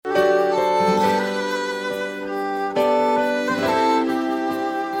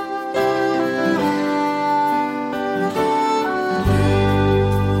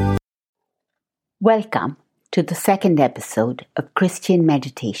Welcome to the second episode of Christian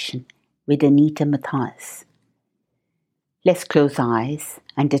Meditation with Anita Matthias. Let's close our eyes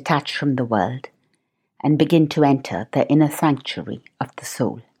and detach from the world and begin to enter the inner sanctuary of the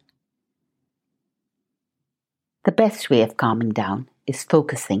soul. The best way of calming down is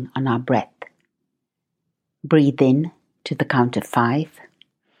focusing on our breath. Breathe in to the count of 5.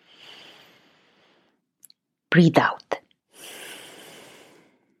 Breathe out.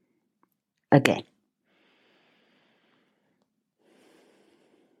 Again.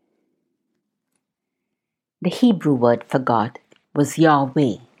 The Hebrew word for God was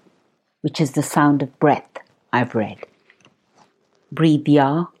Yahweh, which is the sound of breath, I've read. Breathe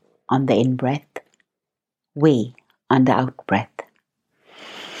Yah on the in-breath, Weh on the out-breath.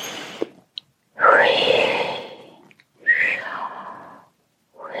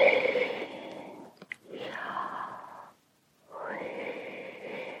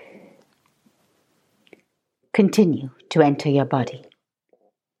 Continue to enter your body.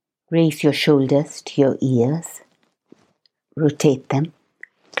 Raise your shoulders to your ears. Rotate them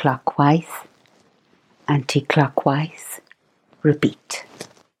clockwise, anti-clockwise. Repeat.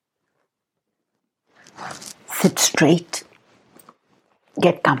 Sit straight.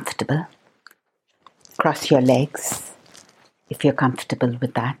 Get comfortable. Cross your legs if you're comfortable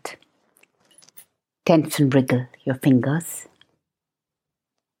with that. Tense and wriggle your fingers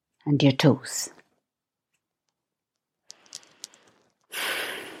and your toes.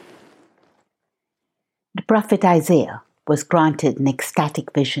 The prophet Isaiah was granted an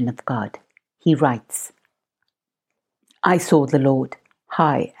ecstatic vision of God. He writes, I saw the Lord,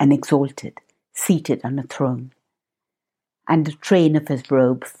 high and exalted, seated on a throne, and the train of his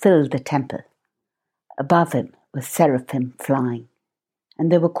robe filled the temple. Above him were seraphim flying,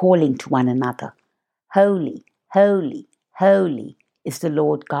 and they were calling to one another, Holy, holy, holy is the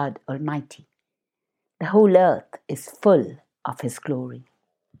Lord God Almighty. The whole earth is full of his glory.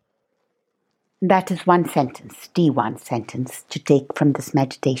 That is one sentence, D1 sentence, to take from this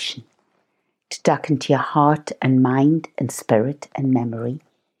meditation, to tuck into your heart and mind and spirit and memory,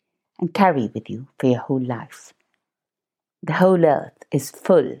 and carry with you for your whole life. The whole earth is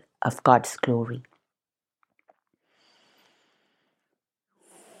full of God's glory.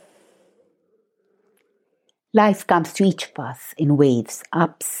 Life comes to each of us in waves,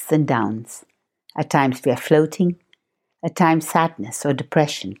 ups and downs. At times we are floating, at times sadness or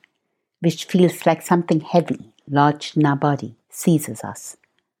depression, which feels like something heavy, lodged in our body, seizes us.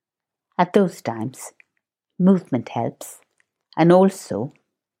 At those times, movement helps, and also,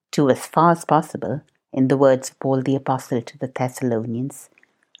 to as far as possible, in the words of Paul the Apostle to the Thessalonians,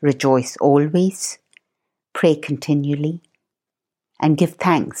 rejoice always, pray continually, and give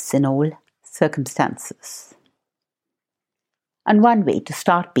thanks in all circumstances. And one way to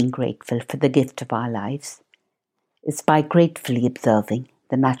start being grateful for the gift of our lives is by gratefully observing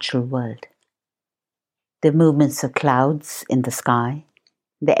the natural world. The movements of clouds in the sky,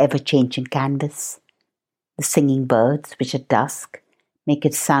 the ever-changing canvas, the singing birds which at dusk make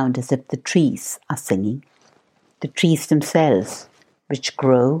it sound as if the trees are singing, the trees themselves which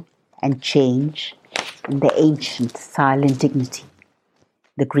grow and change in their ancient silent dignity,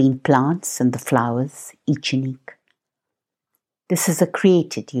 the green plants and the flowers, each unique. This is a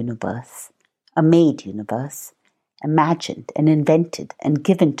created universe, a made universe, imagined and invented and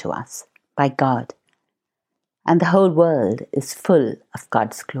given to us by God. And the whole world is full of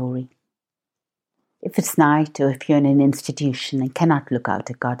God's glory. If it's night or if you're in an institution and cannot look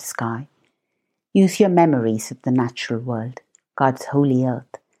out at God's sky, use your memories of the natural world, God's holy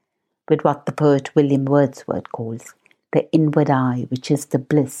earth, with what the poet William Wordsworth calls the inward eye, which is the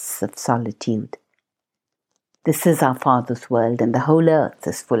bliss of solitude. This is our Father's world, and the whole earth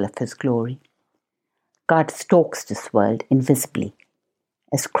is full of his glory. God stalks this world invisibly,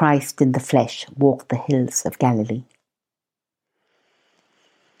 as Christ in the flesh walked the hills of Galilee.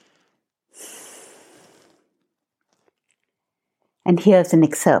 And here's an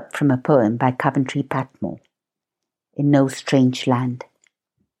excerpt from a poem by Coventry Patmore, In No Strange Land.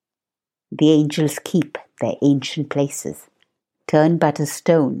 The angels keep their ancient places, turn but a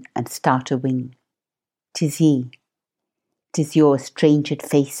stone and start a wing. 'Tis ye, 'tis your estranged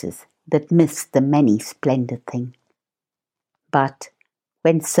faces that miss the many splendid thing. But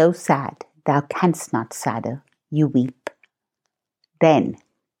when so sad thou canst not sadder, you weep, then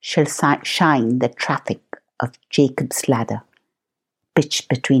shall shine the traffic of Jacob's ladder, pitched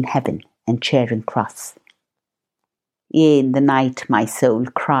between heaven and Charing Cross. Yea, in the night my soul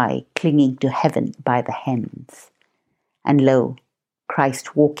cry, clinging to heaven by the hems, and lo,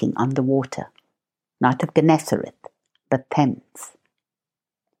 Christ walking on the water, not of Gennesareth, but Thames.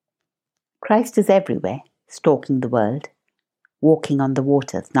 Christ is everywhere, stalking the world, walking on the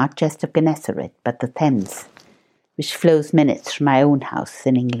waters, not just of Gennesaret, but the Thames, which flows minutes from my own house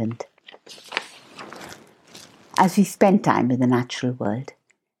in England. As we spend time with the natural world,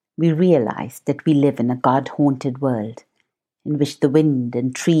 we realize that we live in a God-haunted world in which the wind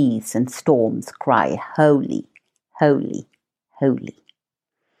and trees and storms cry, "Holy, holy, holy."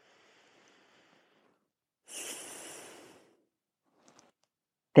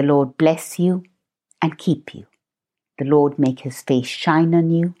 The Lord bless you and keep you. The Lord make his face shine on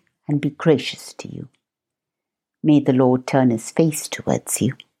you and be gracious to you. May the Lord turn his face towards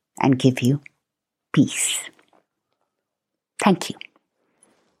you and give you peace. Thank you.